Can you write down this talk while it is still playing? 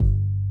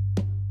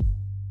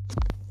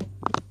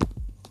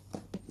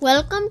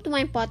Welcome to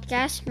my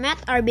podcast,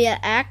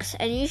 MattRBLX,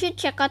 and you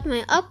should check out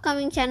my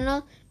upcoming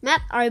channel,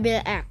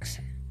 MattRBLX.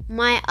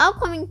 My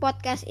upcoming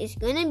podcast is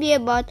gonna be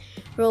about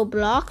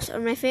Roblox, or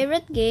my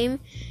favorite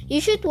game. You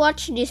should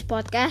watch this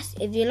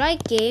podcast if you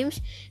like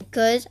games,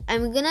 cause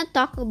I'm gonna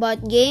talk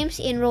about games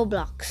in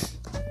Roblox.